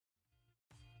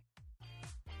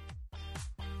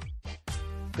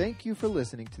Thank you for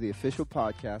listening to the official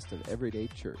podcast of Everyday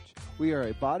Church. We are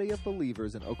a body of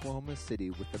believers in Oklahoma City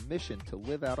with the mission to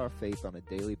live out our faith on a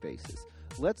daily basis.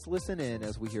 Let's listen in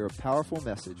as we hear a powerful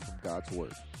message from God's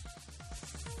Word.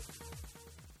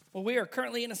 Well, we are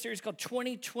currently in a series called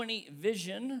 2020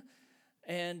 Vision,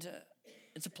 and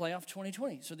it's a play off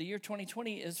 2020. So the year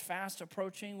 2020 is fast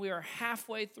approaching. We are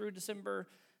halfway through December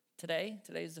today.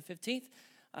 Today is the 15th.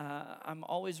 I'm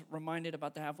always reminded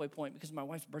about the halfway point because my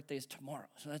wife's birthday is tomorrow.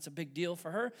 So that's a big deal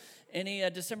for her. Any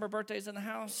December birthdays in the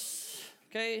house?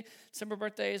 Okay, December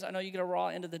birthdays, I know you get a raw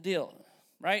end of the deal,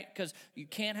 right? Because you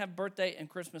can't have birthday and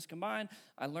Christmas combined.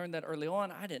 I learned that early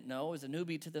on. I didn't know. I was a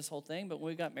newbie to this whole thing. But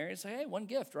when we got married, I said, hey, one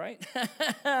gift, right?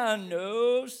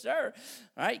 No, sir.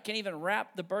 All right, can't even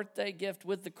wrap the birthday gift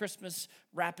with the Christmas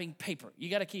wrapping paper. You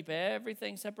got to keep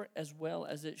everything separate as well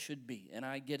as it should be. And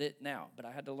I get it now, but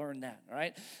I had to learn that, all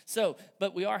right? So,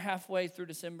 but we are halfway through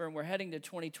December, and we're heading to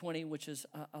 2020, which is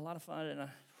a lot of fun, and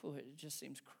it just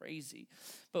seems crazy.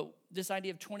 But this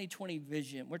idea of 2020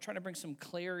 vision, we're trying to bring some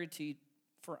clarity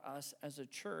for us as a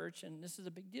church, and this is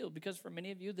a big deal because for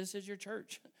many of you, this is your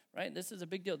church, right? This is a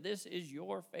big deal. This is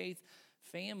your faith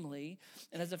family,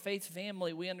 and as a faith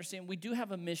family, we understand we do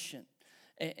have a mission,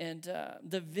 and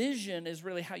the vision is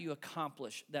really how you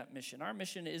accomplish that mission. Our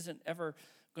mission isn't ever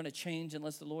going to change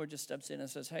unless the Lord just steps in and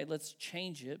says, hey, let's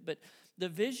change it, but the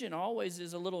vision always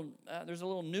is there's a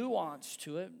little nuance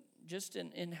to it, just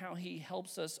in how he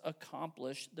helps us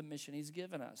accomplish the mission he's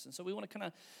given us. And so we want to kind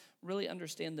of really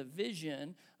understand the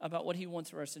vision about what he wants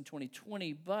for us in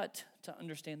 2020, but to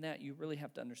understand that, you really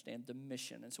have to understand the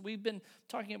mission. And so we've been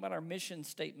talking about our mission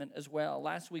statement as well.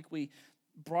 Last week, we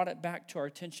brought it back to our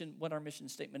attention what our mission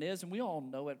statement is, and we all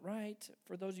know it, right?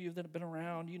 For those of you that have been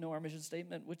around, you know our mission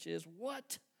statement, which is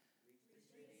what?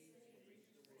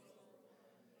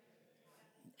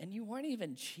 And you weren't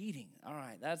even cheating. All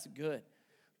right, that's good.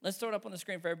 Let's throw it up on the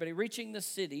screen for everybody. Reaching the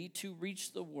city to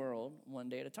reach the world one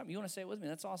day at a time. You want to say it with me?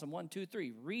 That's awesome. 1, 2,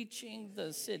 3. Reaching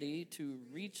the city to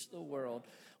reach the world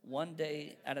one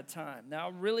day at a time. Now,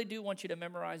 I really do want you to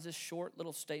memorize this short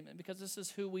little statement because this is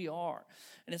who we are.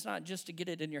 And it's not just to get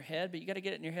it in your head, but you got to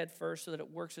get it in your head first so that it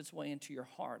works its way into your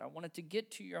heart. I want it to get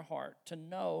to your heart, to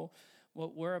know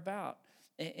what we're about.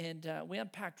 And we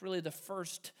unpacked really the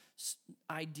first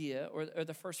idea or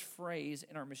the first phrase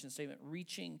in our mission statement,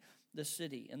 reaching the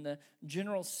city. And the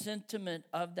general sentiment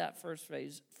of that first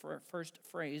phrase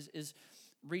is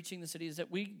reaching the city, is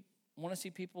that we want to see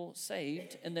people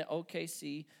saved in the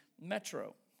OKC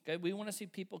metro. Okay, we want to see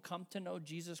people come to know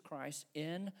Jesus Christ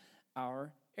in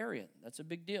our area. That's a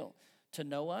big deal. To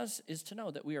know us is to know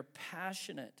that we are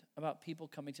passionate about people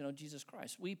coming to know Jesus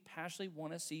Christ. We passionately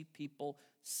want to see people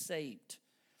saved.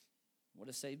 What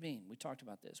does saved mean? We talked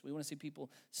about this. We want to see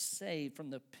people saved from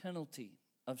the penalty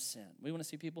of sin. We want to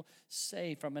see people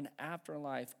saved from an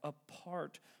afterlife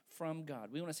apart from God.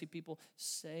 We want to see people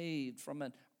saved from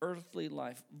an earthly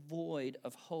life void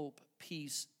of hope,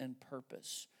 peace, and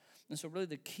purpose. And so really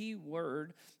the key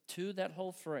word to that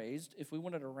whole phrase, if we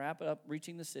wanted to wrap it up,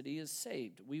 reaching the city, is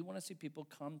saved. We want to see people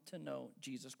come to know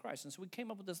Jesus Christ. And so we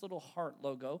came up with this little heart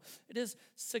logo. It is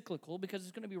cyclical because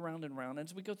it's going to be round and round. And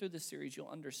as we go through this series, you'll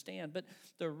understand. But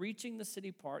the reaching the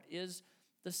city part is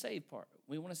the saved part.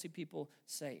 We want to see people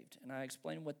saved. And I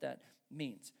explain what that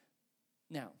means.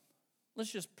 Now,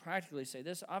 let's just practically say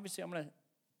this. Obviously, I'm going to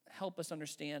help us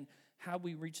understand how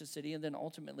we reach the city and then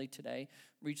ultimately today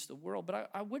reach the world. But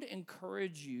I would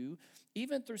encourage you,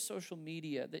 even through social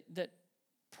media, that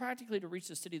practically to reach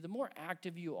the city, the more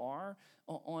active you are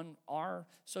on our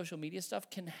social media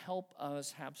stuff can help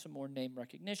us have some more name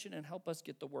recognition and help us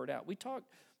get the word out. We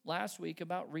talked last week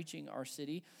about reaching our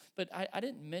city, but I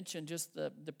didn't mention just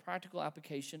the practical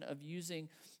application of using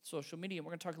social media. We're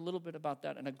going to talk a little bit about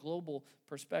that in a global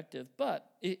perspective. But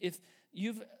if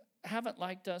you haven't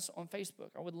liked us on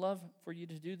Facebook, I would love for you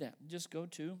to do that. Just go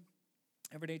to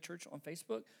Everyday Church on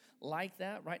Facebook, like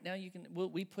that. Right now,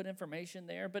 we put information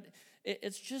there, but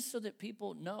it's just so that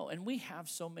people know. And we have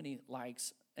so many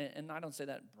likes, and I don't say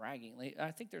that braggingly.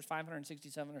 I think there's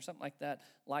 567 or something like that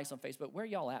likes on Facebook. Where are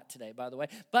y'all at today, by the way?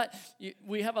 But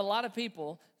we have a lot of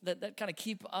people that kind of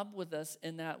keep up with us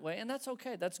in that way, and that's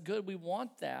okay. That's good. We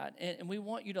want that, and we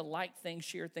want you to like things,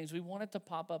 share things. We want it to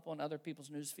pop up on other people's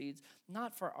news feeds,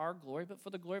 not for our glory, but for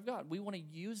the glory of God. We want to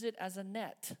use it as a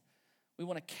net. We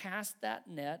want to cast that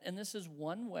net, and this is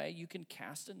one way you can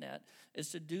cast a net, is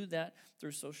to do that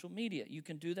through social media. You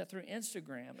can do that through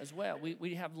Instagram as well.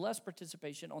 We have less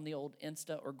participation on the old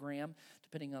Insta or Gram,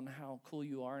 depending on how cool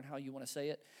you are and how you want to say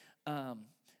it.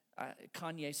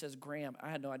 Kanye says Graham. I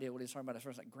had no idea what he was talking about at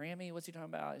first. Like, Grammy? What's he talking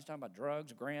about? He's talking about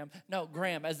drugs, Graham. No,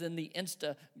 Graham, as in the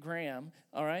Instagram,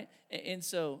 all right? And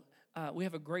so we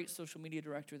have a great social media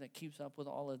director that keeps up with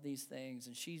all of these things,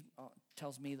 and she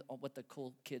tells me what the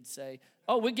cool kids say.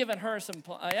 Oh, we're giving her some,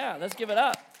 yeah, let's give it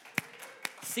up.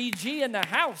 CG in the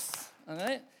house, all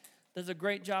right? Does a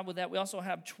great job with that. We also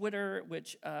have Twitter,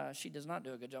 which she does not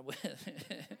do a good job with.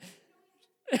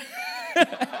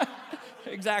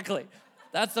 Exactly.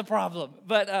 That's the problem.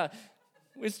 But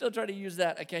we still try to use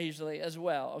that occasionally as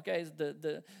well, okay?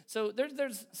 So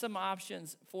there's some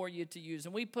options for you to use.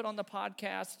 And we put on the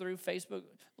podcast through Facebook.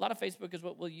 A lot of Facebook is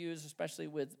what we'll use, especially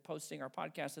with posting our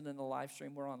podcast and then the live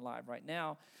stream. We're on live right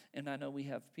now. And I know we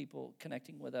have people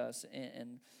connecting with us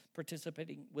and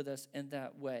participating with us in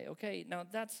that way. Okay, now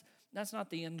that's not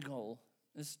the end goal,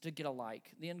 is to get a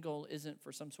like. The end goal isn't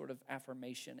for some sort of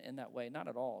affirmation in that way. Not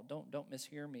at all. Don't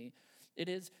mishear me. It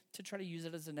is to try to use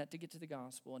it as a net to get to the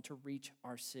gospel and to reach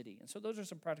our city. And so those are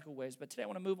some practical ways. But today I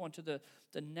want to move on to the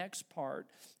next part,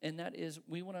 and that is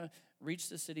we want to reach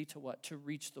the city to what? To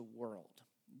reach the world.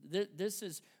 This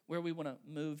is where we want to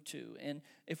move to. And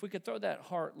if we could throw that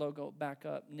heart logo back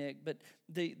up, Nick, but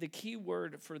the key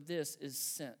word for this is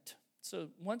sent. So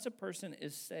once a person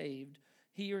is saved,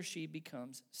 he or she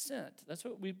becomes sent. That's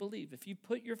what we believe. If you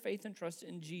put your faith and trust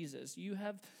in Jesus, you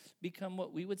have become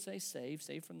what we would say saved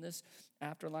from this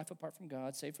afterlife apart from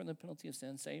God, saved from the penalty of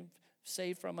sin,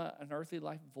 saved from an earthly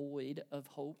life void of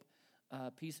hope,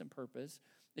 peace, and purpose.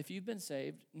 If you've been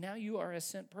saved, now you are a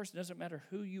sent person. It doesn't matter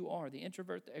who you are, the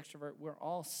introvert, the extrovert, we're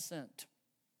all sent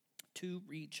to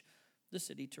reach the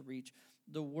city, to reach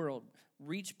the world.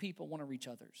 Reach people want to reach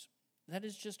others. That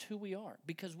is just who we are.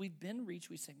 Because we've been reached,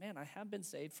 we say, man, I have been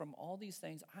saved from all these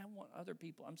things. I want other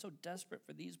people. I'm so desperate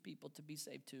for these people to be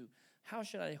saved too. How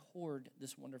should I hoard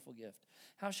this wonderful gift?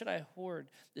 How should I hoard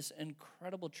this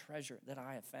incredible treasure that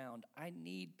I have found? I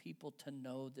need people to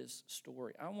know this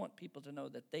story. I want people to know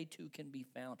that they too can be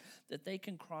found, that they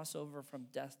can cross over from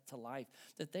death to life,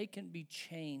 that they can be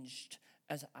changed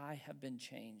as I have been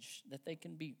changed, that they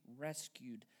can be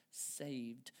rescued,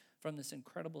 saved from this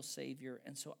incredible Savior.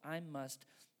 And so I must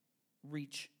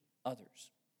reach others,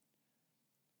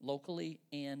 locally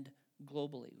and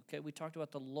globally. Okay, we talked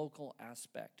about the local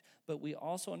aspect, but we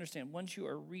also understand once you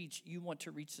are reached, you want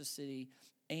to reach the city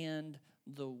and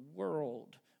the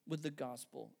world with the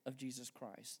gospel of Jesus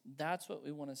Christ. That's what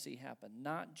we want to see happen,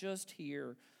 not just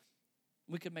here.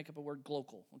 We could make up a word,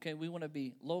 global. Okay, we want to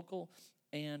be local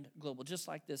and global, just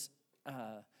like this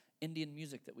Indian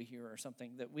music that we hear or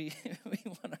something, that we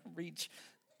want to reach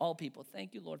all people.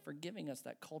 Thank you, Lord, for giving us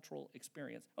that cultural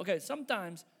experience. Okay,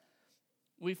 sometimes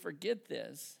we forget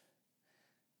this,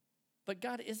 but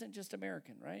God isn't just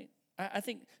American, right? I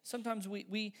think sometimes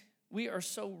we are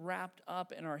so wrapped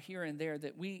up in our here and there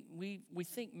that we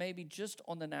think maybe just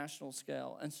on the national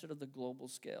scale instead of the global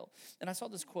scale. And I saw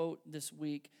this quote this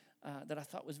week that I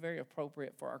thought was very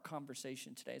appropriate for our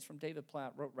conversation today. It's from David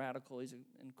Platt, wrote Radical. He's an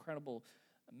incredible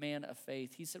man of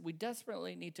faith. He said, we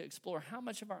desperately need to explore how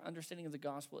much of our understanding of the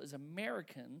gospel is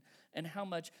American and how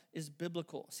much is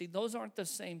biblical. See, those aren't the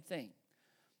same thing.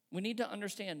 We need to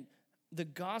understand the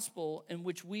gospel in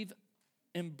which we've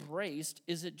embraced.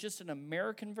 Is it just an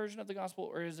American version of the gospel,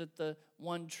 or is it the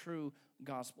one true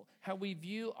gospel? How we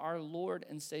view our Lord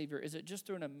and Savior, is it just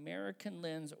through an American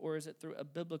lens, or is it through a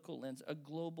biblical lens, a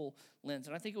global lens?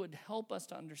 And I think it would help us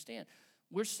to understand.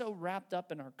 We're so wrapped up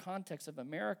in our context of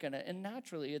America, and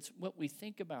naturally it's what we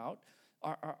think about,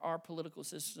 our political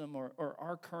system or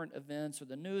our current events or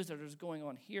the news that is going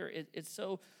on here. It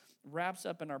so wraps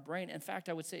up in our brain. In fact,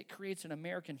 I would say it creates an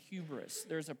American hubris.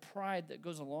 There's a pride that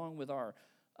goes along with our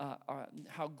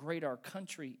how great our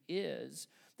country is,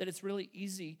 that it's really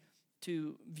easy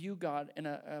to view God in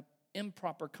a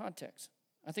improper context.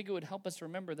 I think it would help us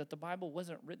remember that the Bible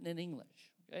wasn't written in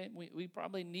English. Okay? We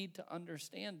probably need to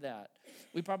understand that.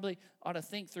 We probably ought to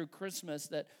think through Christmas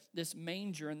that this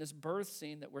manger and this birth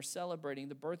scene that we're celebrating,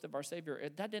 the birth of our Savior,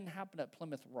 that didn't happen at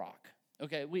Plymouth Rock.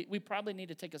 Okay, we probably need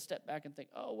to take a step back and think,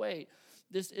 oh, wait,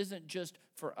 this isn't just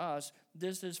for us.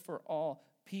 This is for all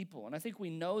people. And I think we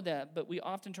know that, but we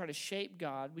often try to shape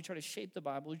God. We try to shape the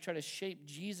Bible. We try to shape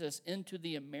Jesus into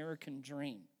the American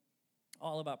dream,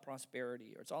 all about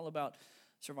prosperity, or it's all about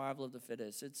survival of the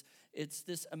fittest. It's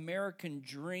this American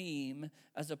dream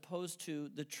as opposed to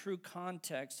the true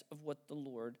context of what the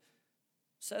Lord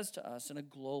says to us in a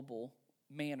global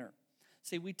manner.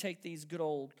 See, we take these good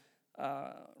old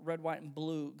red, white, and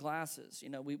blue glasses. You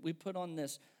know, we put on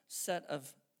this set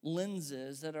of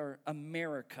lenses that are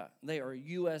America. They are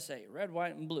USA, red,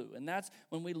 white, and blue. And that's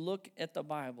when we look at the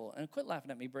Bible. And quit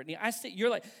laughing at me, Brittany. You're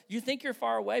like, you think you're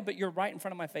far away, but you're right in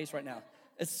front of my face right now.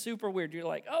 It's super weird. You're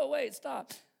like, oh, wait,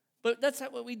 stop. But that's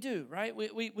not what we do, right?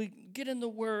 We get in the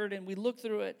Word and we look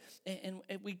through it, and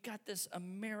we got this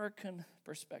American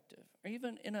perspective. Or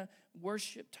even in a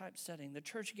worship type setting, the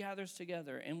church gathers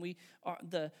together, and we are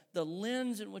the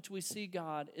lens in which we see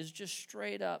God is just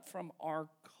straight up from our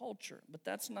culture. But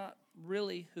that's not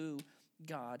really who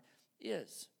God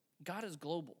is. God is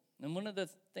global. And one of the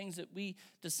things that we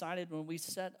decided when we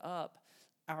set up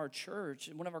our church,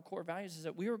 and one of our core values is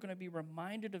that we are going to be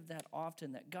reminded of that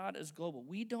often, that God is global.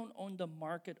 We don't own the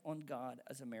market on God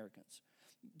as Americans.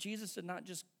 Jesus did not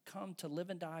just come to live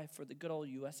and die for the good old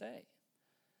USA.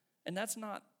 And that's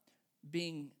not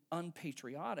being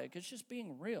unpatriotic. It's just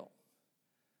being real.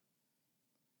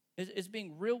 It's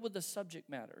being real with the subject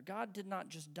matter. God did not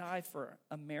just die for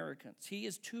Americans. He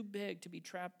is too big to be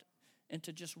trapped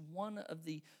into just one of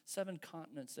the 7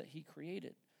 continents that he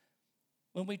created.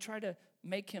 When we try to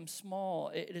make him small,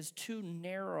 it is too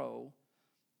narrow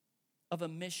of a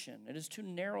mission. It is too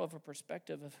narrow of a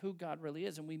perspective of who God really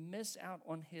is, and we miss out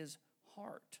on his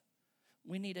heart.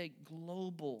 We need a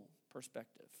global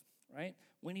perspective, right?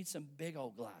 We need some big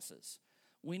old glasses.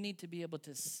 We need to be able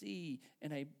to see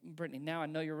Brittany, now I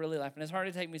know you're really laughing. It's hard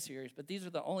to take me serious, but these are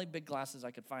the only big glasses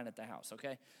I could find at the house,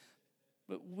 okay?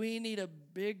 But we need a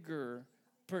bigger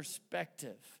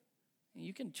perspective.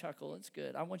 You can chuckle, it's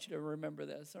good. I want you to remember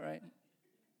this, all right?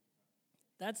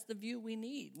 That's the view we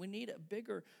need. We need a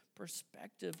bigger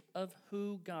perspective of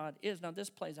who God is. Now, this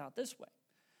plays out this way.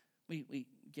 We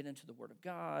get into the Word of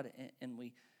God, and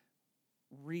we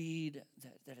read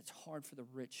that it's hard for the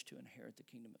rich to inherit the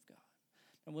kingdom of God.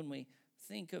 And when we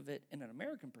think of it in an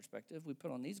American perspective, we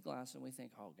put on these glasses and we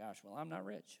think, oh gosh, well, I'm not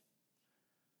rich.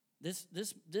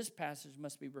 This passage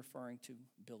must be referring to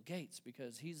Bill Gates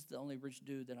because he's the only rich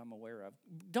dude that I'm aware of.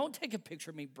 Don't take a picture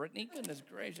of me, Brittany. Goodness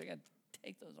gracious, I got to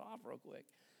take those off real quick.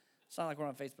 It's not like we're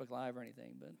on Facebook Live or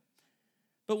anything.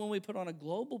 But when we put on a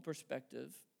global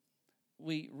perspective,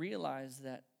 we realize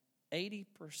that 80%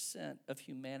 of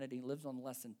humanity lives on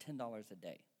less than $10 a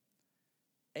day.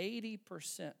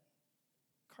 80%.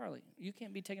 Carly, you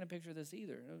can't be taking a picture of this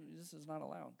either. This is not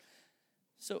allowed.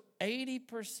 So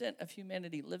 80% of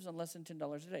humanity lives on less than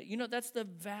 $10 a day. You know, that's the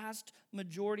vast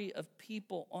majority of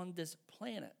people on this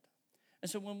planet.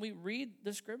 And so when we read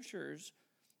the scriptures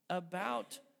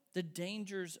about the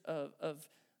dangers of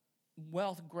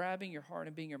wealth grabbing your heart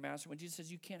and being your master, when Jesus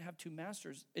says you can't have 2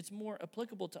 masters, it's more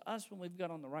applicable to us when we've got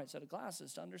on the right set of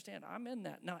glasses to understand I'm in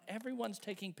that. Now, everyone's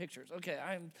taking pictures. Okay,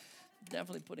 I'm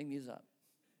definitely putting these up.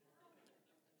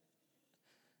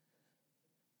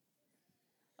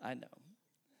 I know.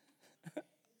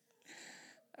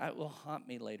 It will haunt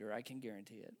me later, I can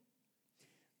guarantee it.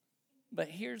 But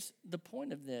here's the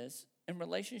point of this in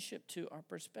relationship to our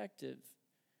perspective.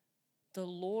 The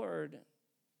Lord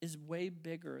is way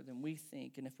bigger than we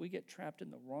think, and if we get trapped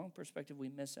in the wrong perspective, we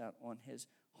miss out on his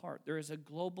heart. There is a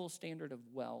global standard of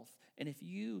wealth, and if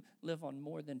you live on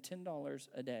more than $10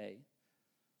 a day,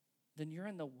 then you're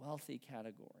in the wealthy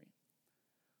category.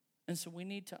 And so we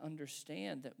need to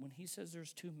understand that when he says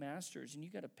there's 2 masters and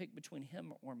you got to pick between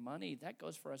him or money, that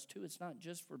goes for us too. It's not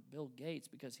just for Bill Gates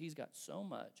because he's got so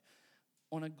much.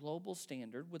 On a global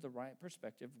standard with the right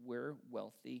perspective, we're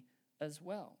wealthy as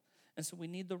well. And so we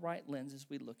need the right lens as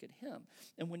we look at him.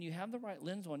 And when you have the right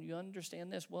lens on, you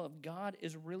understand this. Well, if God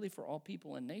is really for all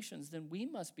people and nations, then we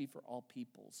must be for all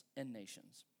peoples and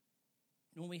nations.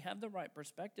 When we have the right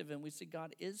perspective and we see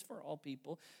God is for all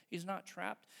people, he's not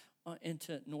trapped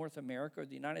into North America or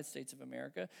the United States of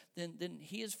America, then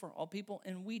he is for all people,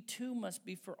 and we too must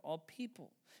be for all people.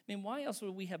 I mean, why else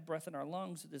would we have breath in our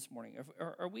lungs this morning?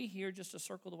 Are we here just to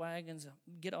circle the wagons,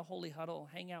 get a holy huddle,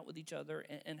 hang out with each other,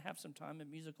 and have some time in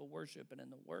musical worship and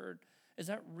in the Word? Is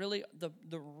that really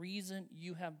the reason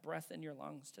you have breath in your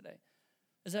lungs today?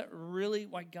 Is that really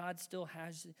why God still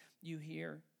has you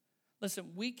here?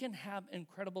 Listen, we can have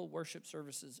incredible worship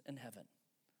services in heaven.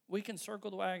 We can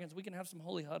circle the wagons, we can have some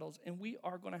holy huddles, and we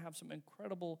are going to have some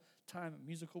incredible time of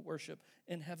musical worship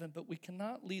in heaven, but we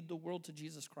cannot lead the world to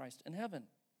Jesus Christ in heaven.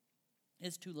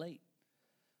 It's too late.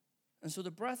 And so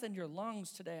the breath in your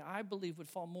lungs today, I believe, would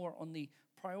fall more on the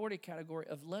priority category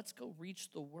of let's go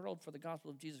reach the world for the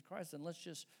gospel of Jesus Christ, and let's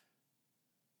just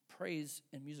praise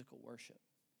and musical worship.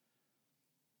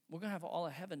 We're going to have all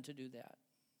of heaven to do that.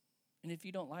 And if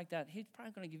you don't like that, he's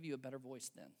probably going to give you a better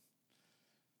voice then.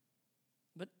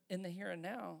 But in the here and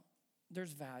now,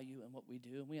 there's value in what we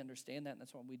do, and we understand that, and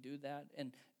that's why we do that.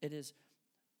 And it is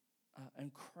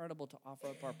incredible to offer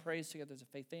up our praise together as a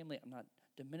faith family. I'm not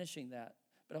diminishing that.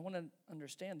 But I want to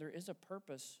understand there is a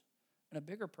purpose and a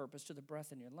bigger purpose to the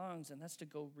breath in your lungs, and that's to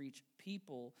go reach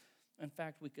people. In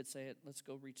fact, we could say it, let's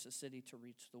go reach the city to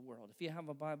reach the world. If you have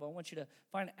a Bible, I want you to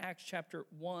find Acts chapter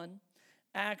 1.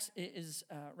 Acts is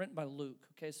written by Luke,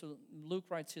 okay? So Luke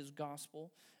writes his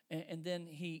gospel, and then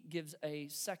he gives a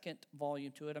second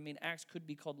volume to it. I mean, Acts could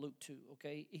be called Luke 2,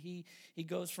 okay? He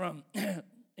goes from,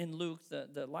 in Luke,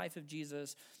 the life of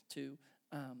Jesus to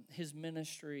his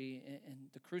ministry and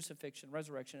the crucifixion,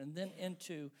 resurrection, and then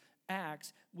into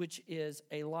Acts, which is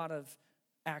a lot of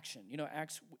action. You know,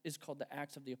 Acts is called the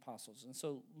Acts of the Apostles. And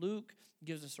so Luke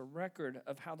gives us a record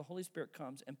of how the Holy Spirit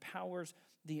comes, empowers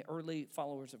the early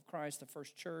followers of Christ, the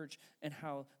first church, and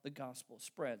how the gospel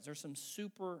spreads. There's some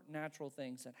supernatural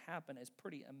things that happen. It's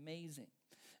pretty amazing.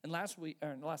 And last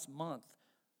month,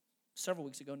 several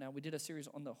weeks ago now, we did a series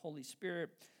on the Holy Spirit,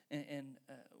 and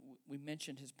we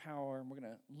mentioned his power, and we're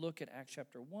going to look at Acts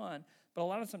chapter 1. But a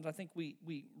lot of times I think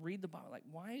we read the Bible like,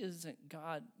 why isn't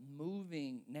God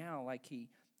moving now like he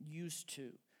used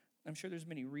to? I'm sure there's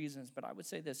many reasons, but I would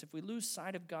say this. If we lose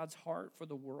sight of God's heart for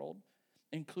the world,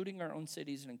 including our own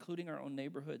cities and including our own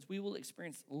neighborhoods, we will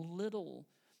experience little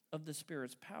of the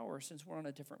Spirit's power since we're on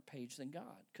a different page than God,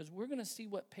 because we're going to see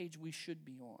what page we should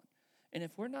be on. And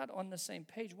if we're not on the same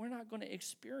page, we're not going to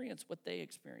experience what they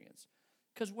experience,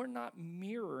 because we're not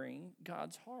mirroring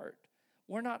God's heart.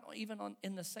 We're not even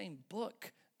in the same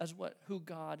book as what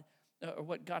God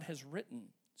has written,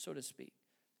 so to speak.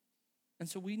 And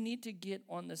so we need to get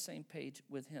on the same page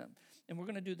with him. And we're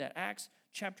going to do that. Acts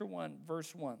chapter 1,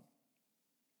 verse 1.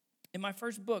 In my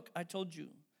first book, I told you,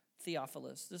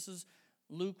 Theophilus. This is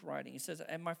Luke writing. He says,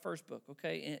 in my first book,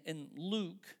 okay, in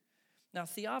Luke. Now,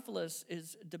 Theophilus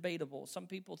is debatable. Some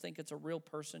people think it's a real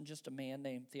person, just a man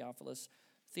named Theophilus.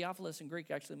 Theophilus in Greek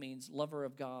actually means lover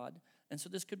of God. And so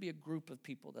this could be a group of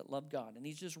people that love God. And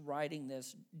he's just writing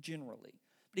this generally.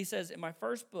 But he says, in my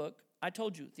first book, I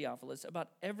told you, Theophilus, about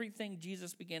everything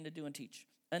Jesus began to do and teach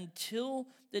until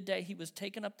the day he was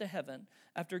taken up to heaven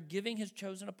after giving his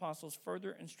chosen apostles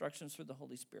further instructions through the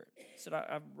Holy Spirit. He said,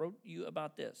 I wrote you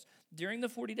about this. During the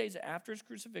 40 days after his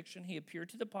crucifixion, he appeared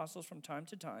to the apostles from time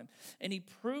to time, and he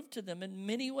proved to them in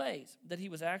many ways that he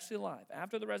was actually alive.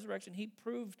 After the resurrection, he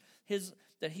proved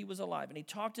that he was alive, and he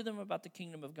talked to them about the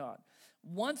kingdom of God.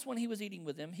 Once when he was eating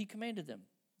with them, he commanded them,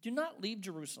 do not leave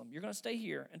Jerusalem. You're going to stay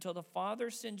here until the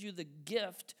Father sends you the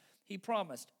gift he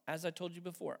promised. As I told you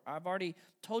before, I've already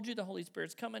told you the Holy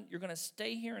Spirit's coming. You're going to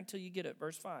stay here until you get it.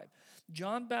 Verse 5.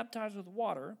 John baptized with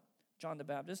water, John the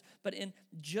Baptist, but in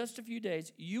just a few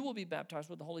days, you will be baptized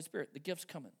with the Holy Spirit. The gift's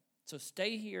coming. So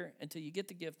stay here until you get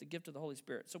the gift of the Holy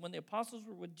Spirit. So when the apostles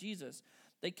were with Jesus,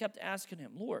 they kept asking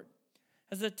him, Lord,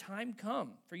 has the time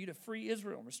come for you to free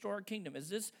Israel and restore our kingdom? Is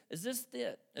this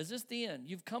it? Is this the end?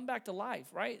 You've come back to life,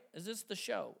 right? Is this the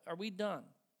show? Are we done?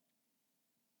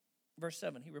 Verse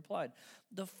 7, he replied,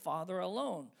 the Father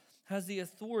alone has the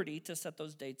authority to set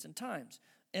those dates and times,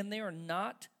 and they are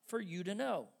not for you to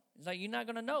know. He's like, you're not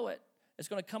going to know it. It's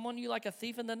going to come on you like a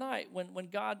thief in the night when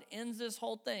God ends this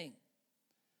whole thing.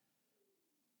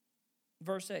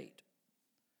 Verse 8,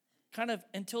 kind of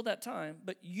until that time,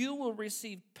 but you will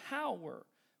receive power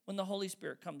when the Holy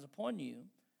Spirit comes upon you,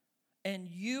 and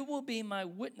you will be my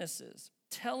witnesses,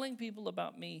 telling people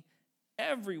about me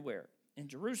everywhere in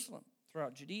Jerusalem,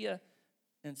 throughout Judea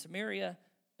and Samaria,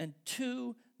 and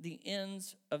to the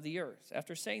ends of the earth.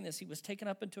 After saying this, he was taken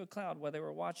up into a cloud while they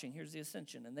were watching. Here's the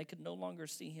ascension. And they could no longer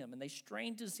see him. And they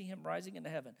strained to see him rising into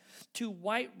heaven. 2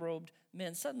 white-robed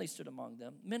men suddenly stood among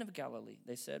them. Men of Galilee,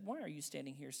 they said, why are you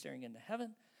standing here staring into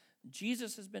heaven?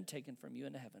 Jesus has been taken from you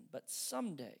into heaven. But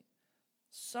someday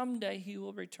he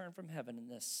will return from heaven in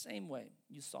the same way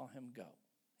you saw him go.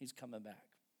 He's coming back.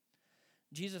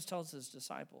 Jesus tells his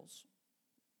disciples,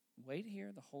 wait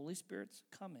here, the Holy Spirit's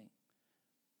coming.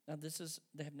 Now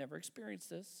they have never experienced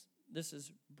this. This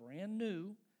is brand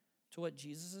new to what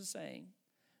Jesus is saying.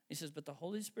 He says, but the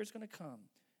Holy Spirit's going to come.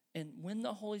 And when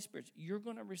the Holy Spirit, you're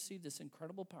going to receive this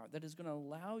incredible power that is going to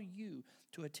allow you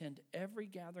to attend every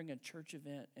gathering and church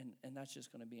event, and that's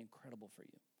just going to be incredible for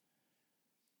you.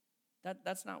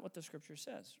 That's not what the scripture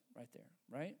says right there,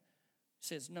 right? It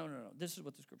says, no. This is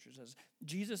what the scripture says.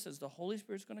 Jesus says the Holy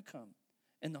Spirit's going to come.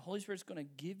 And the Holy Spirit's going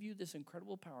to give you this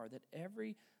incredible power that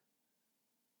every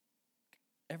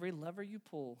lever you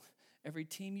pull, every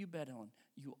team you bet on,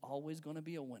 you're always going to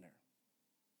be a winner.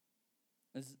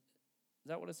 Is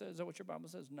that what it says? Is that what your Bible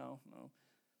says? No.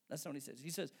 That's not what he says. He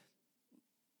says,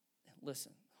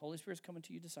 listen, Holy Spirit's coming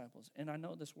to you disciples. And I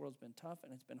know this world's been tough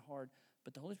and it's been hard,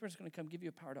 but the Holy Spirit's going to come give you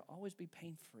a power to always be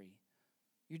pain-free.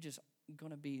 You're just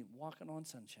going to be walking on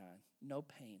sunshine. No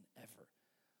pain ever.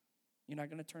 You're not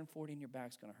going to turn 40 and your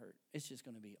back's going to hurt. It's just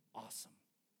going to be awesome.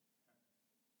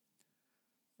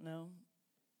 No,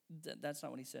 that's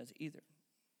not what he says either.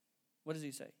 What does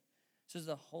he say? He says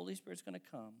the Holy Spirit's going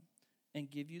to come and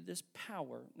give you this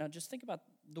power. Now, just think about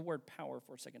the word power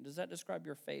for a second. Does that describe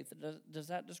your faith? Does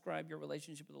that describe your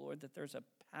relationship with the Lord, that there's a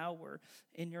power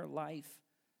in your life?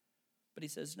 But he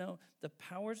says, no, the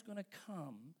power's going to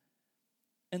come.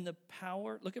 And the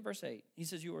power, look at verse 8. He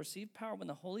says, you will receive power when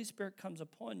the Holy Spirit comes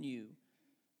upon you,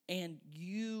 and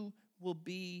you will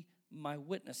be my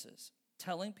witnesses,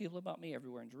 telling people about me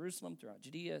everywhere in Jerusalem, throughout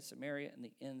Judea, Samaria, and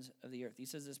the ends of the earth. He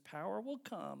says this power will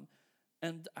come.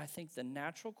 And I think the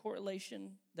natural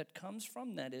correlation that comes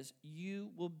from that is you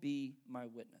will be my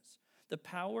witness. The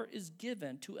power is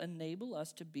given to enable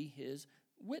us to be his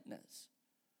witness.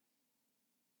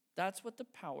 That's what the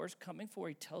power is coming for.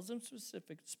 He tells them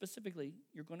specifically,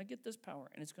 you're going to get this power,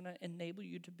 and it's going to enable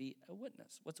you to be a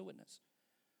witness. What's a witness?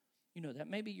 You know that.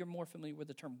 Maybe you're more familiar with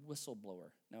the term whistleblower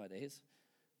nowadays.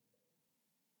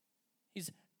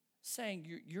 He's saying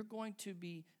you're going to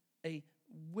be a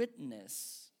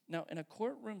witness. Now, in a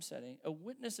courtroom setting, a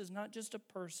witness is not just a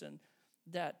person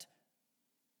that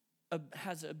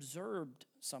has observed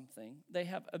something. They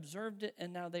have observed it,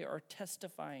 and now they are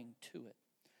testifying to it.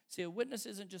 See, a witness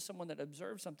isn't just someone that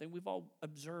observes something. We've all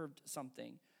observed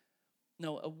something.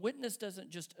 No, a witness doesn't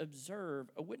just observe.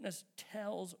 A witness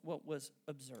tells what was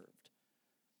observed.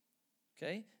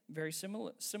 Okay? Very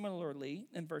similarly,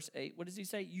 in verse 8, what does he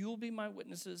say? You will be my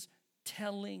witnesses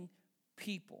telling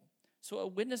people. So a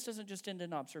witness doesn't just end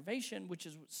in observation, which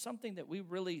is something that we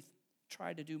really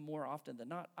try to do more often than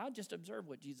not. I'll just observe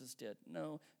what Jesus did.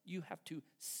 No, you have to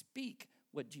speak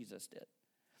what Jesus did.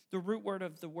 The root word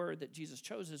of the word that Jesus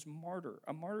chose is martyr.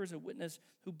 A martyr is a witness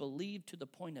who believed to the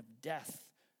point of death.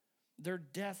 Their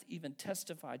death even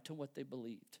testified to what they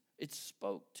believed. It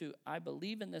spoke to, I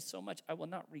believe in this so much, I will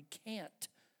not recant.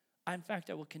 In fact,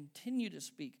 I will continue to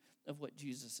speak of what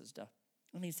Jesus has done.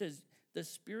 And he says, the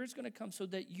Spirit's going to come so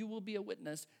that you will be a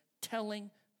witness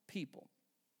telling people.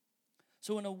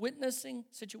 So in a witnessing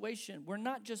situation, we're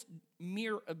not just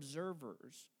mere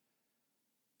observers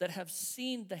that have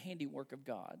seen the handiwork of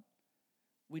God.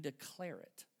 We declare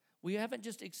it. We haven't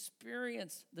just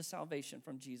experienced the salvation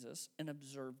from Jesus and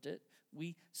observed it.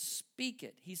 We speak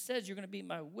it. He says, you're going to be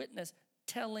my witness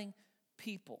telling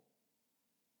people.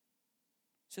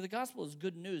 See, the gospel is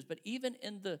good news, but even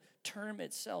in the term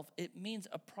itself, it means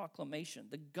a proclamation.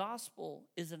 The gospel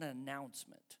is an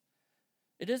announcement.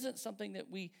 It isn't something that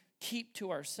we keep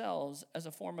to ourselves as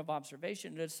a form of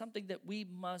observation. It is something that we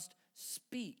must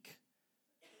speak.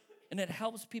 And it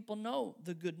helps people know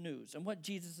the good news and what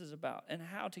Jesus is about and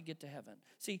how to get to heaven.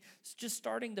 See, just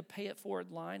starting the pay it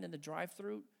forward line in the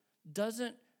drive-thru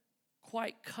doesn't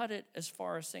quite cut it as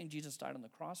far as saying Jesus died on the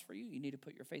cross for you. You need to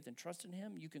put your faith and trust in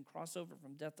him. You can cross over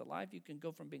from death to life. You can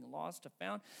go from being lost to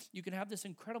found. You can have this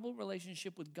incredible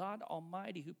relationship with God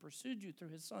Almighty who pursued you through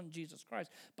his son, Jesus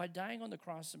Christ, by dying on the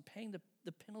cross and paying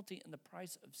the penalty and the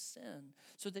price of sin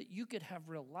so that you could have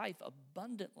real life,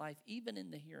 abundant life, even in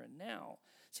the here and now.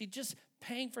 See, just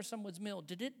paying for someone's meal,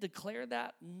 did it declare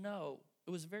that? No.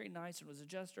 It was very nice. It was a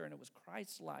gesture, and it was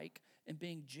Christ-like and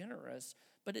being generous,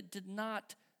 but it did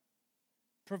not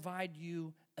provide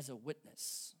you as a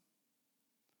witness.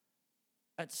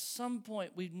 At some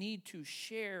point, we need to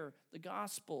share the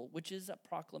gospel, which is a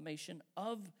proclamation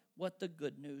of what the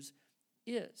good news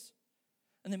is.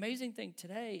 And the amazing thing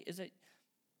today is that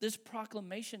this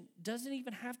proclamation doesn't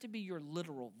even have to be your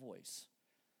literal voice.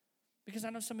 Because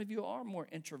I know some of you are more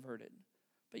introverted,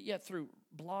 but yet through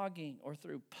blogging or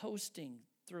through posting,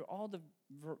 through all the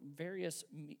various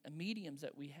mediums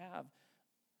that we have,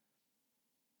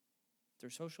 through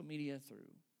social media, through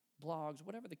blogs,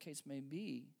 whatever the case may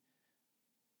be,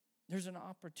 there's an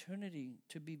opportunity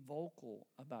to be vocal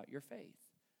about your faith.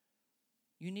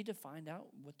 You need to find out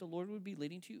what the Lord would be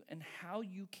leading to you and how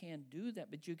you can do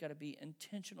that, but you've got to be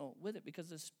intentional with it because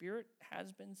the Spirit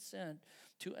has been sent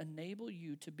to enable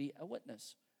you to be a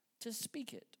witness, to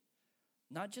speak it,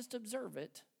 not just observe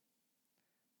it,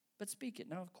 but speak it.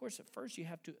 Now, of course, at first you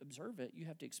have to observe it, you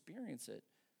have to experience it,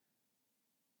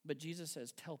 but Jesus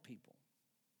says, tell people.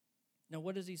 Now,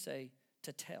 what does he say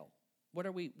to tell? What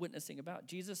are we witnessing about?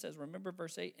 Jesus says, remember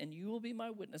verse 8, and you will be my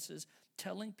witnesses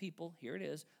telling people, here it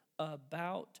is,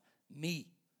 about me.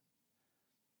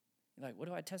 You're like, what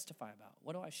do I testify about?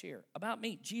 What do I share? About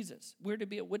me, Jesus. We're to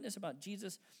be a witness about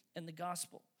Jesus and the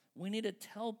gospel. We need to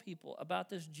tell people about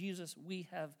this Jesus we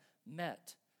have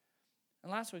met.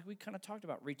 And last week, we kind of talked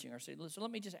about reaching our city. So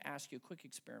let me just ask you a quick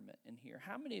experiment in here.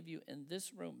 How many of you in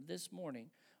this room this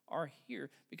morning are here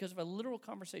because of a literal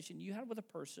conversation you had with a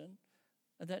person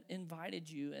that invited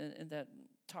you and that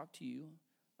talked to you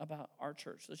about our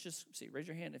church? Let's just see. Raise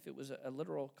your hand if it was a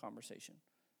literal conversation.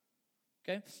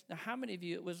 Okay. Now, how many of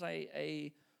you, it was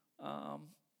a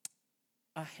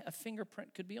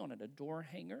fingerprint could be on it, a door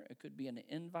hanger. It could be an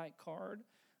invite card.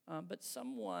 But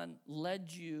someone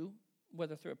led you,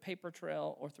 whether through a paper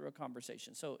trail or through a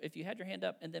conversation. So if you had your hand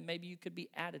up, and then maybe you could be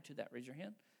added to that. Raise your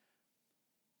hand.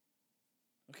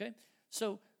 Okay.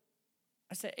 So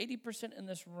I said 80% in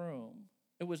this room,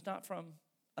 it was not from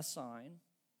a sign.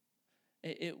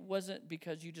 It wasn't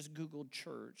because you just Googled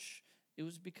church. It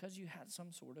was because you had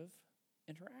some sort of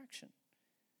interaction.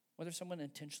 Whether someone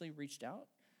intentionally reached out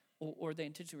or they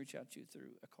intentionally reached out to you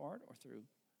through a card or through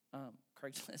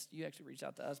Craigslist. You actually reached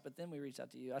out to us, but then we reached out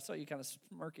to you. I saw you kind of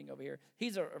smirking over here.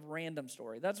 He's a random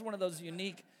story. That's one of those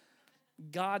unique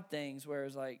God things where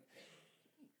it's like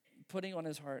putting on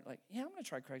his heart, like, yeah, I'm going to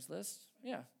try Craigslist.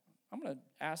 Yeah, I'm going to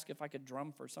ask if I could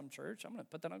drum for some church. I'm going to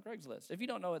put that on Craigslist. If you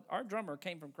don't know it, our drummer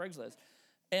came from Craigslist.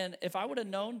 And if I would have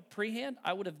known pre-hand,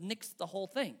 I would have nixed the whole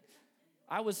thing.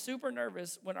 I was super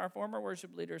nervous when our former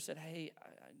worship leader said, hey,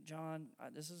 John,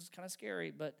 this is kind of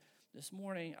scary, but this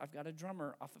morning I've got a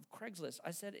drummer off of Craigslist.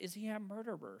 I said, is he a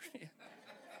murderer?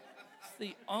 It's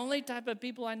the only type of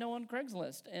people I know on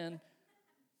Craigslist. And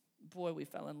boy, we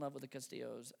fell in love with the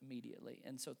Castillos immediately.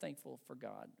 And so thankful for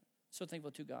God. So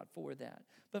thankful to God for that.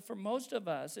 But for most of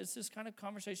us, it's this kind of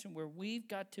conversation where we've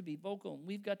got to be vocal and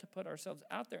we've got to put ourselves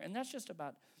out there. And that's just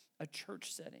about a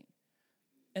church setting.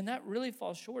 And that really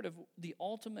falls short of the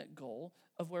ultimate goal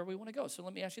of where we want to go. So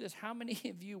let me ask you this. How many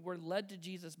of you were led to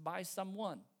Jesus by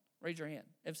someone? Raise your hand.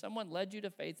 If someone led you to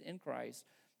faith in Christ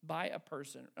by a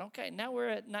person. Okay, now we're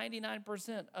at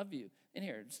 99% of you in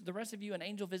here. So the rest of you, an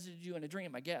angel visited you in a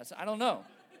dream, I guess. I don't know.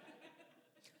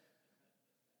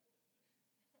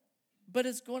 But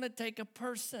it's going to take a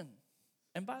person.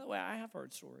 And by the way, I have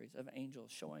heard stories of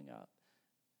angels showing up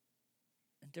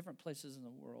in different places in the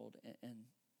world and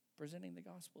presenting the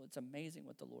gospel. It's amazing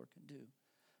what the Lord can do.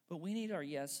 But we need our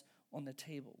yes on the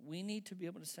table. We need to be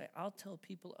able to say, I'll tell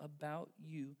people about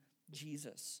you,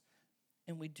 Jesus.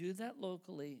 And we do that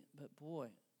locally, but boy,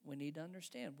 we need to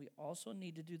understand, we also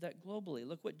need to do that globally.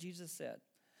 Look what Jesus said.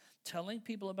 Telling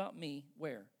people about me,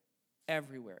 where?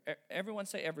 Everywhere. Everyone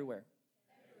say everywhere.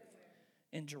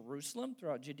 In Jerusalem,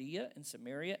 throughout Judea and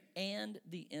Samaria, and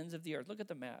the ends of the earth. Look at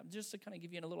the map, just to kind of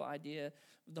give you a little idea of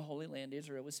the Holy Land,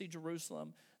 Israel. We see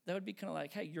Jerusalem. That would be kind of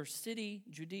like, hey, your city,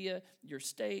 Judea, your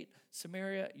state,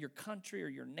 Samaria, your country or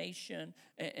your nation,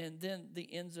 and then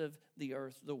the ends of the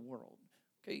earth, the world.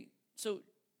 Okay, so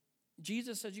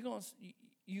Jesus says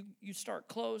you start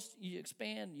close, you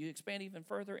expand even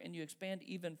further, and you expand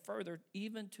even further,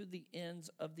 even to the ends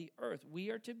of the earth.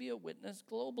 We are to be a witness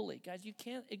globally. Guys, you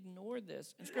can't ignore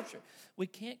this in Scripture. We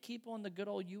can't keep on the good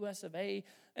old US of A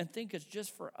and think it's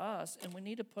just for us, and we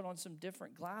need to put on some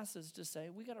different glasses to say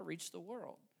we got to reach the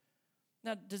world.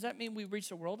 Now, does that mean we reach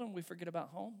the world and we forget about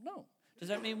home? No. Does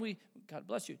that mean God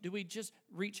bless you, do we just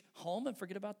reach home and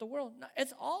forget about the world? No,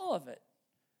 it's all of it.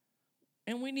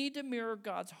 And we need to mirror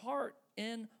God's heart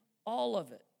in all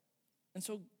of it. And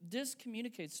so this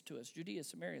communicates to us, Judea,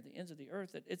 Samaria, the ends of the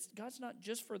earth, that God's not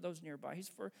just for those nearby. He's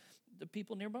for the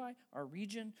people nearby, our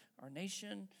region, our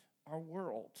nation, our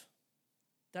world.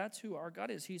 That's who our God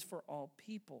is. He's for all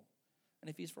people. And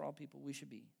if he's for all people, we should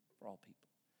be for all people.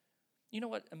 You know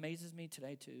what amazes me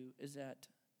today, too, is that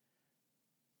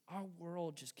our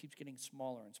world just keeps getting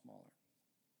smaller and smaller.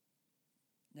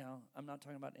 Now, I'm not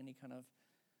talking about any kind of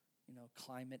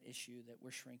climate issue that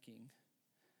we're shrinking.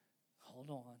 Hold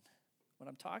on. What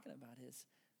I'm talking about is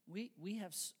we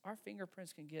have, our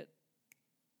fingerprints can get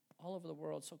all over the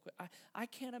world so quick. I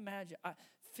can't imagine.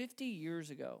 50 years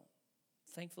ago,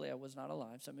 thankfully I was not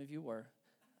alive. Some of you were.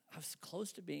 I was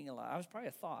close to being alive. I was probably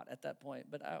a thought at that point,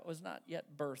 but I was not yet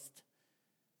birthed.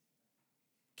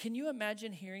 Can you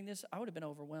imagine hearing this? I would have been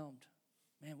overwhelmed.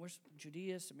 Man, where's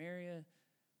Judea, Samaria,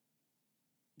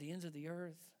 the ends of the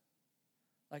earth?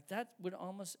 Like that would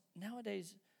almost,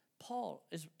 nowadays, Paul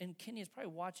is in Kenya, is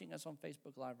probably watching us on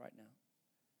Facebook Live right now.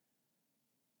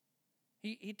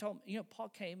 He told me, Paul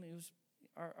came, he was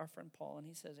our friend Paul, and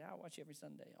he says, I watch you every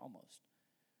Sunday, almost.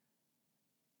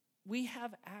 We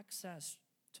have access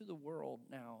to the world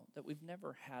now that we've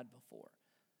never had before.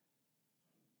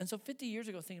 And so 50 years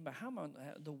ago, thinking about how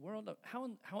in the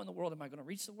world am I going to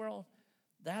reach the world?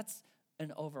 That's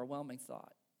an overwhelming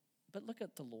thought. But look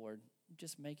at the Lord.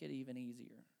 Just make it even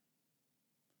easier.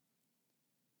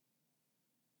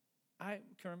 I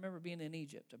can remember being in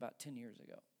Egypt about 10 years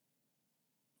ago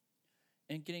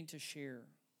and getting to share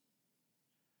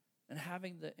and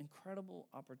having the incredible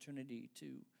opportunity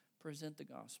to present the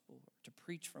gospel, to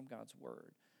preach from God's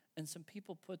word. and some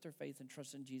people put their faith and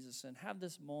trust in Jesus and have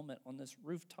this moment on this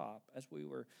rooftop as we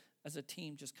were, as a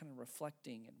team, just kind of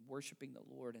reflecting and worshiping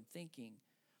the Lord and thinking,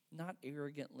 not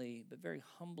arrogantly, but very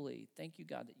humbly, thank you,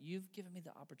 God, that you've given me the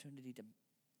opportunity to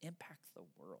impact the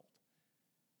world.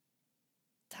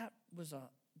 That was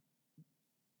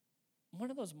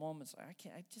one of those moments,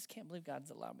 I just can't believe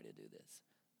God's allowed me to do this.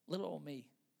 Little old me.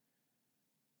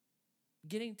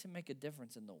 Getting to make a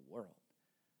difference in the world.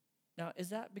 Now, is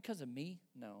that because of me?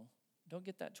 No. Don't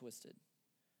get that twisted.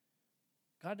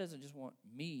 God doesn't just want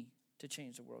me to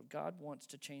change the world. God wants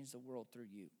to change the world through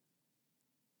you.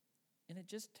 And it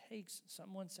just takes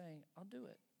someone saying, I'll do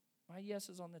it. My yes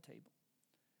is on the table.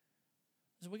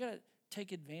 So we got to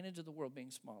take advantage of the world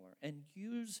being smaller and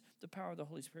use the power of the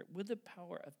Holy Spirit with the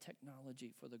power of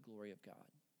technology for the glory of God.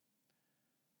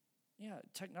 Yeah,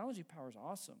 technology power is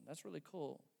awesome. That's really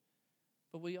cool.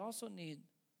 But we also need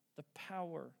the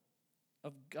power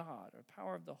of God, or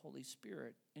power of the Holy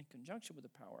Spirit in conjunction with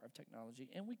the power of technology,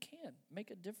 and we can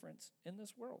make a difference in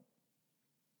this world.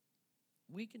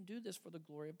 We can do this for the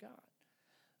glory of God.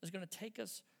 It's going to take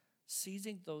us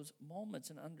seizing those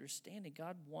moments and understanding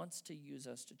God wants to use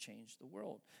us to change the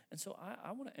world. And so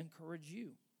I want to encourage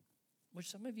you,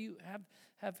 which some of you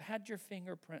have had your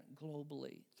fingerprint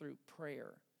globally through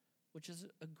prayer, which is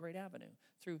a great avenue,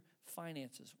 through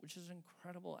finances, which is an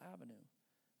incredible avenue.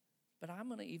 But I'm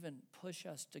going to even push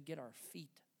us to get our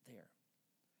feet there.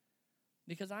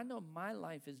 Because I know my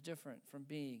life is different from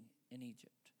being in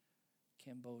Egypt,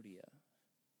 Cambodia,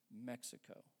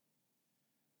 Mexico,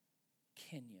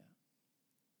 Kenya.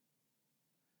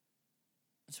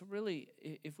 And so really,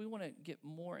 if we want to get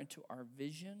more into our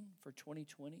vision for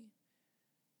 2020,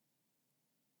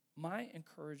 my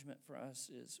encouragement for us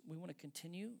is we want to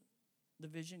continue the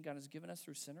vision God has given us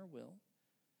through Center Will,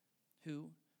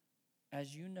 who,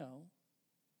 as you know,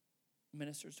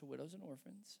 ministers to widows and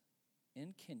orphans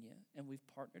in Kenya, and we've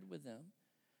partnered with them.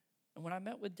 And when I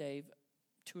met with Dave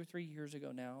 2 or 3 years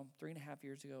ago now, 3.5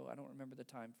 years ago, I don't remember the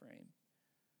time frame,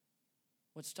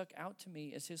 what stuck out to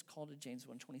me is his call to James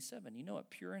 1:27. You know, a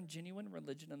pure and genuine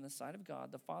religion in the sight of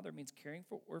God, the Father, means caring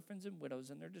for orphans and widows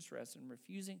in their distress and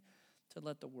refusing to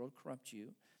let the world corrupt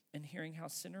you. And hearing how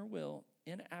Center Will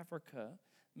in Africa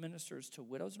ministers to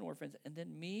widows and orphans, and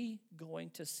then me going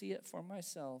to see it for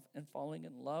myself and falling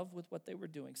in love with what they were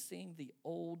doing, seeing the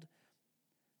old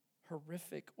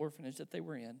horrific orphanage that they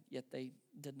were in, yet they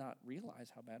did not realize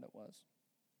how bad it was.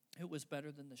 It was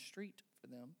better than the street for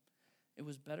them. It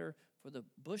was better for the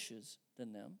bushes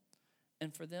than them.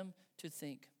 And for them to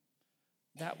think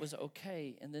that was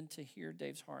okay, and then to hear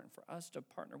Dave's heart, and for us to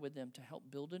partner with them to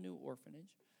help build a new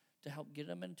orphanage, to help get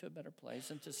them into a better place,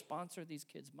 and to sponsor these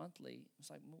kids monthly.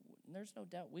 It's like, there's no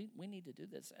doubt we need to do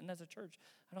this. And as a church,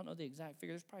 I don't know the exact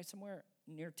figure. There's probably somewhere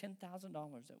near $10,000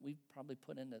 that we've probably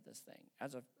put into this thing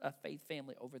as a faith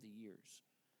family over the years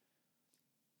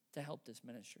to help this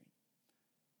ministry.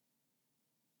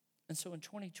 And so in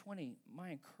 2020,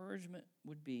 my encouragement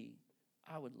would be,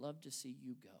 I would love to see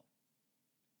you go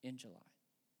in July.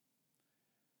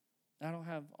 I don't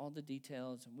have all the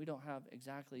details, and we don't have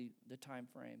exactly the time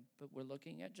frame, but we're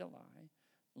looking at July,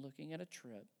 looking at a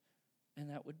trip, and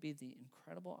that would be the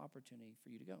incredible opportunity for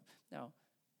you to go. Now,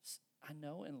 I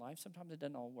know in life sometimes it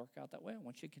doesn't all work out that way. I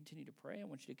want you to continue to pray. I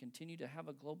want you to continue to have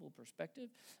a global perspective.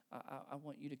 I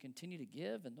want you to continue to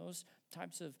give, and those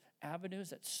types of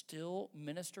avenues that still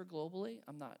minister globally,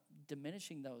 I'm not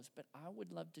diminishing those, but I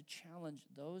would love to challenge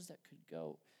those that could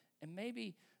go. And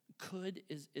maybe could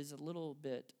is a little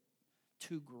bit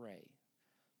too gray,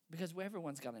 because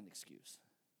everyone's got an excuse,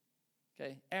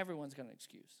 okay? Everyone's got an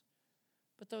excuse.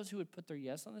 But those who would put their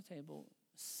yes on the table,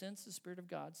 sense the Spirit of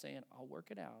God saying, I'll work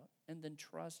it out, and then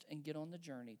trust and get on the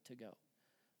journey to go.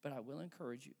 But I will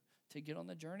encourage you to get on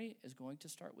the journey is going to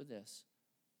start with this,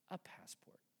 a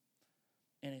passport.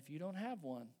 And if you don't have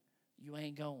one, you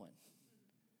ain't going,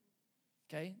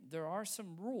 okay? There are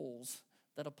some rules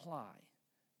that apply,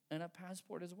 and a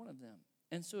passport is one of them.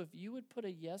 And so if you would put a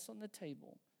yes on the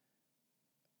table,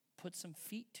 put some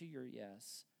feet to your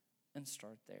yes, and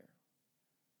start there.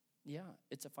 Yeah,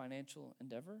 it's a financial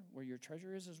endeavor. Where your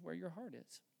treasure is where your heart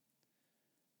is.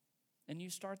 And you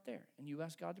start there, and you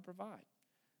ask God to provide.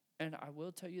 And I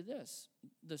will tell you this,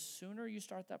 the sooner you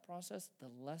start that process, the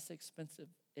less expensive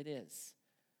it is.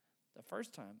 The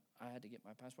first time I had to get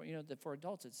my passport, for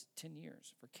adults it's 10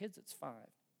 years. For kids it's 5.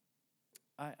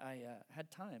 I had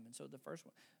time, and so the first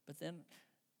one. But then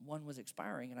one was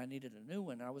expiring, and I needed a new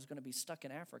one. And I was going to be stuck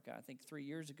in Africa, I think 3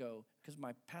 years ago, because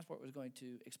my passport was going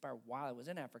to expire while I was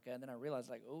in Africa. And then I realized,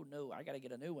 oh, no, I got to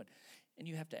get a new one. And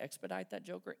you have to expedite that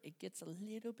joker. It gets a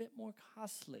little bit more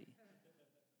costly.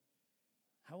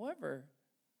 However,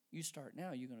 You start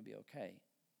now, you're going to be okay.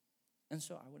 And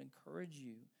so I would encourage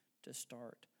you to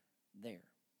start there.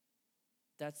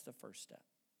 That's the first step,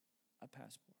 a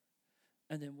passport.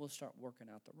 And then we'll start working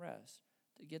out the rest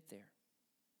to get there.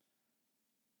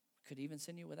 Could even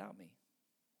send you without me.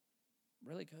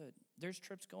 Really could. There's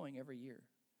trips going every year.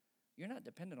 You're not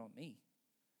dependent on me.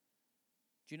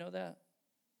 Do you know that?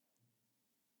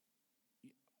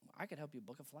 I could help you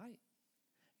book a flight.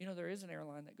 You know, there is an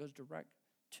airline that goes direct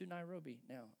to Nairobi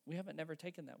now. We haven't never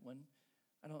taken that one.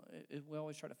 We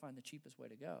always try to find the cheapest way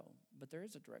to go. But there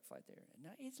is a direct flight there.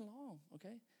 Now, it's long,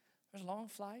 okay? There's long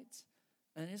flights,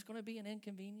 and it's going to be an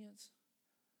inconvenience.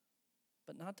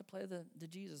 But not to play the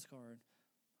Jesus card.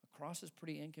 A cross is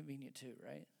pretty inconvenient too,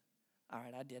 right? All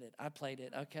right, I did it. I played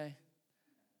it, okay?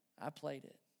 I played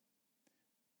it.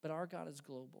 But our God is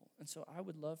global. And so I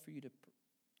would love for you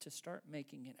to start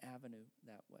making an avenue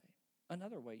that way.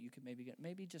 Another way you could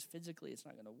maybe just physically it's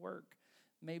not going to work.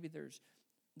 Maybe there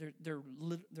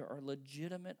are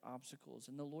legitimate obstacles,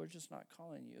 and the Lord's just not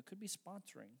calling you. It could be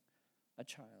sponsoring a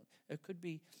child. It could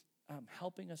be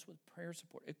helping us with prayer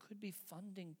support. It could be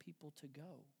funding people to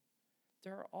go.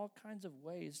 There are all kinds of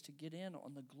ways to get in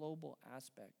on the global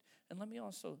aspect. And let me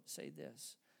also say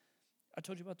this. I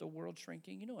told you about the world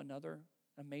shrinking. You know another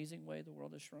amazing way the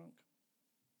world has shrunk?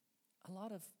 A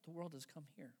lot of the world has come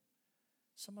here.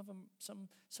 Some of the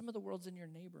world's in your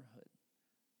neighborhood,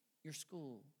 your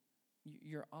school,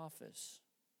 your office.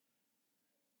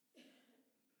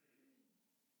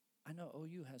 I know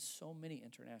OU has so many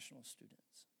international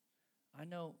students. I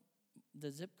know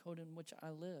the zip code in which I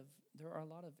live, there are a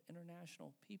lot of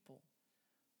international people.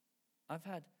 I've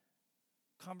had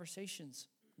conversations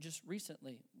just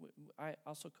recently. I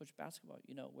also coach basketball,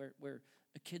 where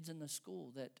kids in the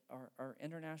school that are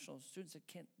international students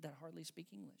that hardly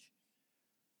speak English.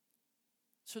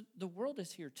 So the world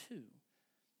is here too.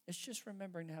 It's just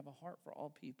remembering to have a heart for all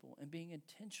people and being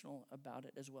intentional about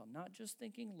it as well. Not just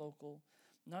thinking local,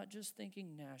 not just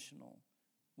thinking national,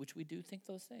 which we do think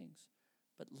those things,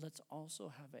 but let's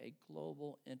also have a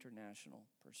global, international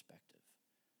perspective.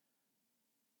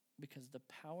 Because the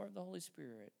power of the Holy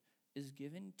Spirit is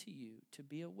given to you to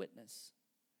be a witness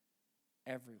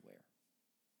everywhere.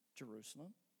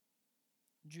 Jerusalem,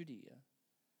 Judea,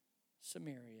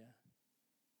 Samaria,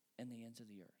 and the ends of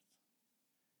the earth.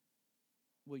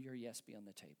 Will your yes be on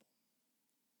the table?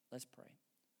 Let's pray.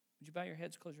 Would you bow your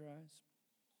heads, close your eyes?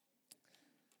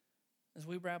 As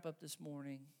we wrap up this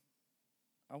morning,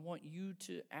 I want you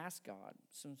to ask God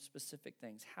some specific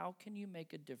things. How can you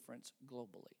make a difference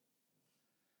globally?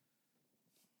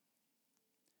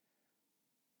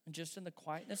 And just in the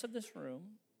quietness of this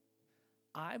room,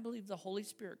 I believe the Holy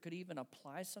Spirit could even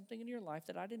apply something in your life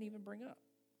that I didn't even bring up.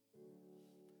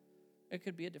 It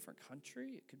could be a different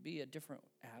country. It could be a different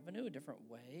avenue, a different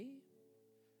way.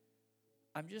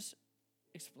 I'm just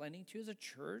explaining to you as a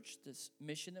church this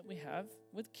mission that we have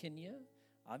with Kenya.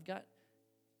 I've got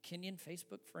Kenyan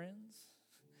Facebook friends.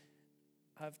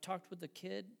 I've talked with the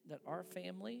kid that our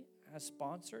family has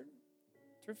sponsored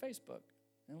through Facebook.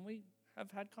 And we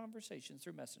have had conversations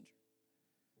through Messenger.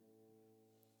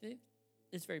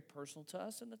 It's very personal to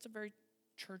us, and it's a very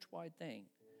church-wide thing.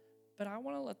 But I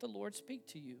want to let the Lord speak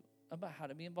to you about how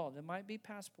to be involved. It might be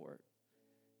passport.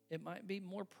 It might be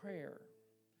more prayer.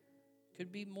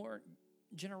 Could be more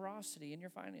generosity in your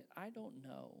finance. I don't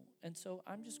know. And so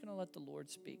I'm just going to let the Lord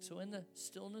speak. So in the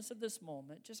stillness of this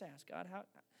moment, just ask God,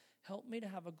 help me to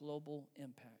have a global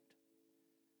impact.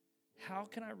 How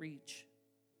can I reach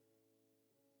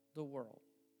the world?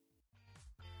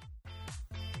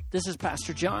 This is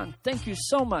Pastor John. Thank you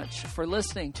so much for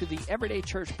listening to the Everyday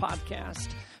Church podcast.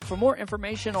 For more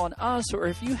information on us, or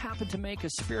if you happen to make a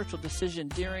spiritual decision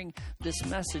during this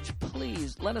message,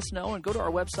 please let us know and go to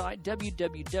our website,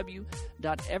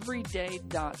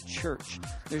 www.everyday.church.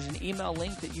 There's an email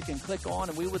link that you can click on,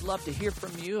 and we would love to hear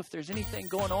from you. If there's anything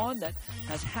going on that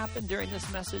has happened during this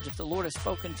message, if the Lord has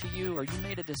spoken to you, or you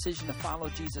made a decision to follow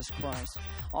Jesus Christ.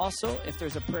 Also, if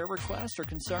there's a prayer request or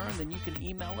concern, then you can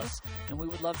email us, and we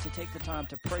would love to take the time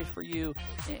to pray for you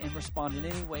and respond in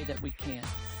any way that we can.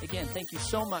 Again, thank you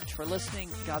so much for listening.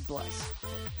 God bless.